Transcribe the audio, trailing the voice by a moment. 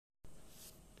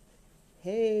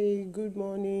Hey, good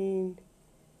morning,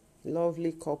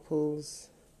 lovely couples.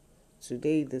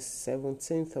 Today, the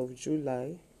 17th of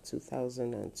July,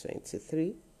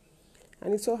 2023,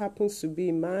 and it so happens to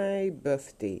be my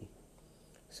birthday.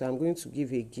 So, I'm going to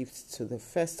give a gift to the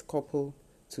first couple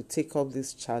to take up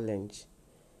this challenge.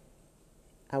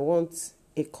 I want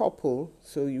a couple,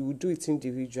 so you will do it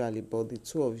individually, but the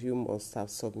two of you must have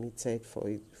submitted for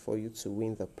you to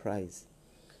win the prize.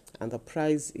 And the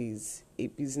prize is a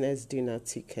business dinner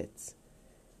ticket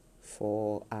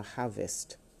for our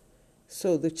harvest.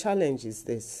 So the challenge is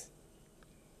this.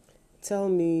 Tell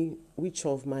me which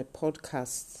of my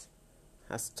podcasts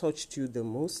has touched you the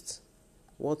most,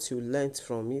 what you learned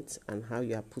from it, and how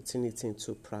you are putting it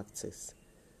into practice.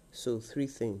 So 3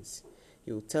 things.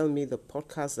 You tell me the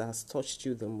podcast that has touched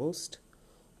you the most,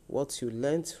 what you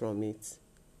learned from it,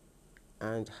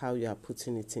 and how you are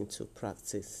putting it into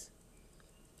practice.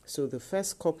 So the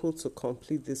first couple to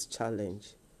complete this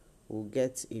challenge will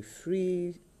get a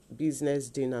free business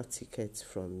dinner ticket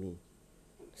from me.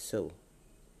 So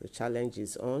the challenge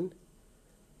is on.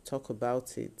 Talk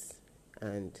about it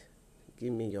and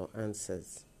give me your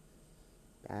answers.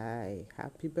 Bye.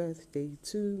 Happy birthday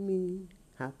to me.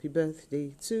 Happy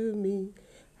birthday to me.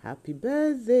 Happy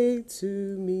birthday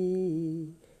to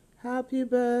me. Happy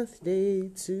birthday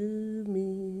to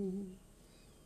me.